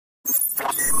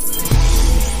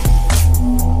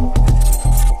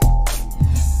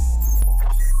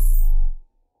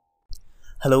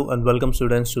Hello and welcome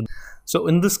students to. So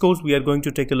in this course we are going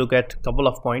to take a look at a couple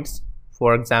of points.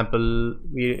 For example,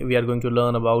 we are going to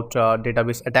learn about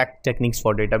database attack techniques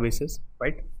for databases,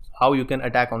 right? How you can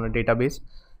attack on a database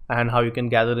and how you can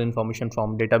gather information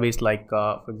from database like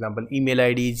for example email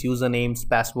IDs, usernames,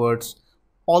 passwords,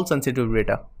 all sensitive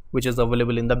data which is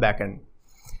available in the backend.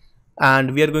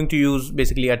 And we are going to use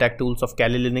basically attack tools of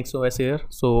Kali Linux OS here.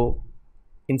 So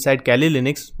inside Kali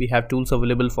Linux, we have tools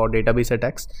available for database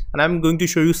attacks, and I'm going to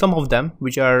show you some of them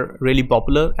which are really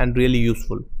popular and really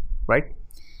useful, right?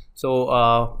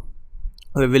 So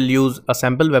we will use a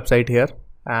sample website here,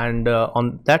 and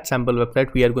on that sample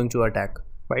website we are going to attack,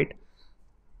 right?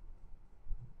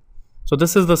 So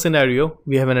this is the scenario.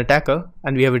 We have an attacker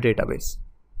and we have a database,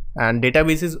 and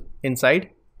database is inside,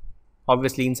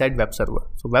 obviously inside web server.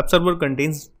 So web server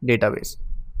contains database,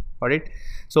 alright?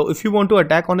 So if you want to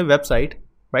attack on a website,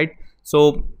 right,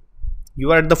 so you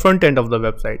are at the front end of the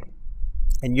website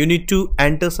and you need to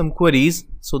enter some queries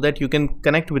so that you can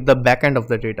connect with the backend of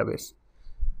the database,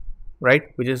 right,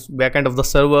 which is backend of the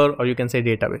server, or you can say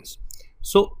database.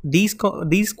 So these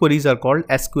queries are called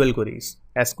SQL queries.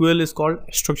 SQL is called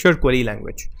structured query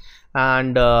language,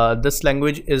 and this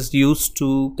language is used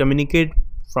to communicate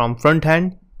from front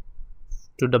end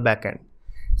to the backend.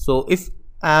 So if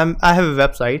I have a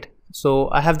website, so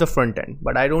I have the front end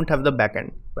but I don't have the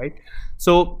backend, right?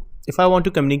 So if I want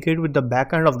to communicate with the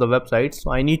backend of the website,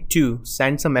 so I need to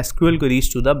send some SQL queries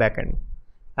to the backend,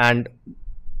 and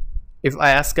if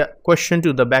I ask a question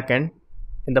to the backend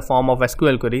in the form of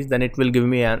SQL queries, then it will give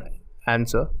me an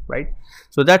answer, right?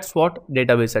 So that's what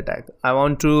database attack. I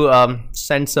want to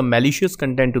send some malicious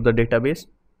content to the database,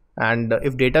 and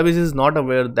if database is not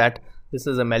aware that this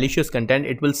is a malicious content,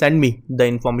 it will send me the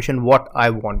information what I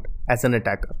want as an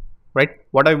attacker, right?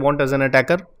 What I want as an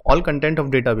attacker, all content of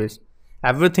database,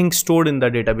 everything stored in the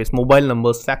database, mobile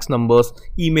numbers, fax numbers,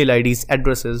 email IDs,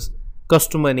 addresses,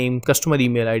 customer name, customer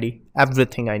email ID,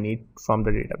 everything I need from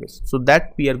the database. So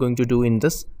that we are going to do in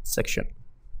this section.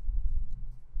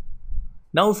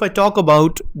 Now if I talk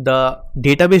about the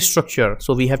database structure,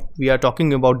 so we are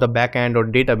talking about the backend or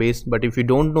database, but if you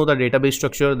don't know the database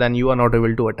structure, then you are not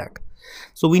able to attack.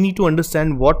 So we need to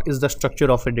understand what is the structure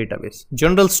of a database,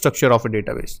 general structure of a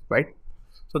database, right?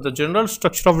 So the general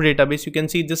structure of a database, you can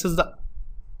see this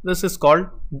is called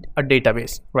a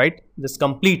database, right? This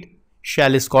complete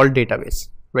shell is called database,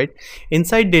 right?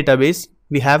 Inside database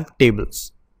we have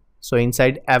tables. So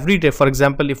inside every day, for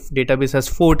example, if database has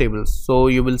 4 tables, so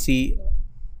you will see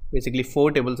basically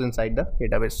 4 tables inside the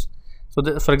database.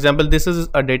 So for example, this is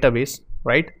a database,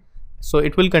 right? So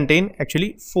it will contain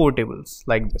actually 4 tables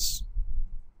like this,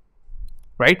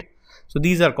 right? So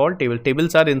these are called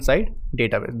tables are inside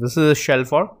database. This is a shell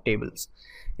for tables.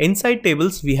 Inside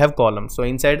tables we have columns. So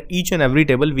inside each and every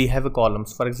table we have a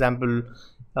columns. For example,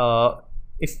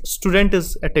 if student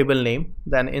is a table name,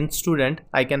 then in student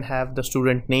I can have the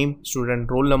student name,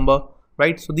 student roll number,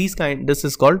 right? So this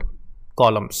is called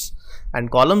columns,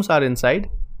 and columns are inside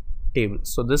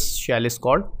tables. So this shell is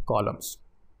called columns.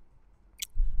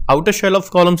 Outer shell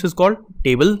of columns is called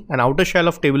table, and outer shell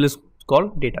of table is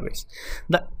called database.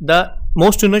 The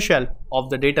most inner shell of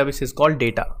the database is called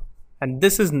data, and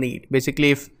this is need.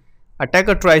 Basically, if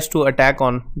attacker tries to attack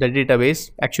on the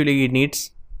database, actually he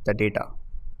needs the data,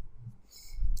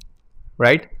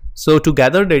 right? So to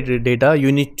gather data,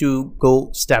 you need to go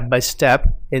step by step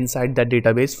inside that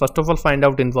database. First of all, find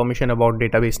out information about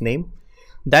database name,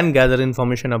 then gather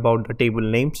information about the table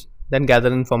names, then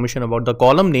gather information about the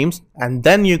column names, and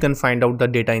then you can find out the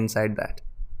data inside that,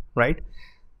 right?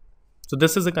 So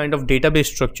this is a kind of database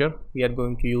structure we are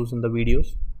going to use in the videos.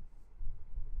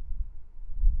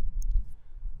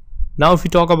 Now if we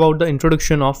talk about the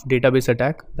introduction of database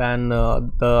attack, then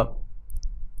the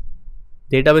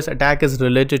database attack is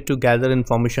related to gather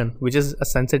information which is a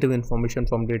sensitive information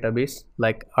from database.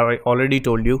 Like I already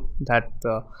told you that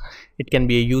it can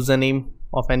be a username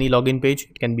of any login page,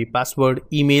 it can be password,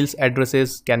 emails,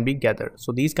 addresses can be gathered.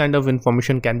 So these kind of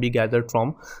information can be gathered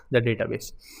from the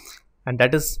database, and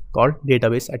that is called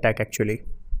database attack actually.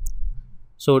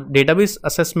 So database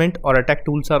assessment or attack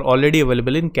tools are already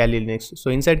available in Kali Linux.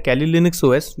 So inside Kali Linux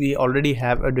OS we already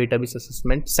have a database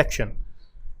assessment section,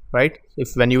 right?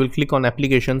 If when you will click on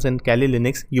applications in Kali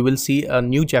Linux, you will see a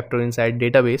new chapter inside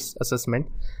database assessment,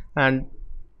 and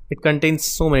it contains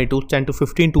so many tools. 10 to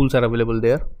 15 tools are available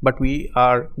there, but we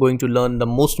are going to learn the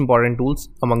most important tools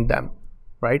among them,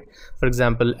 right? For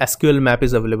example, SQL map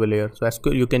is available here.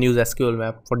 So you can use SQL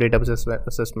map for database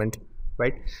assessment,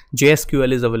 right?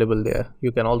 JSQL is available there,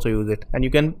 you can also use it, and you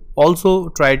can also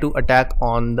try to attack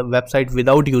on the website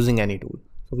without using any tool.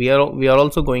 So we are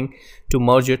also going to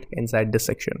merge it inside this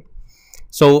section.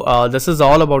 So this is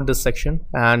all about this section,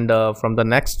 and from the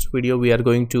next video we are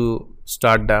going to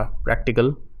start the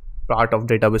practical part of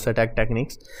database attack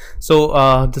techniques.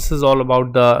 So this is all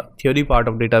about the theory part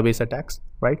of database attacks,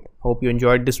 right? Hope you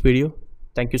enjoyed this video.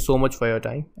 Thank you so much for your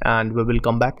time, and we will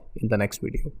come back in the next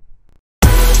video.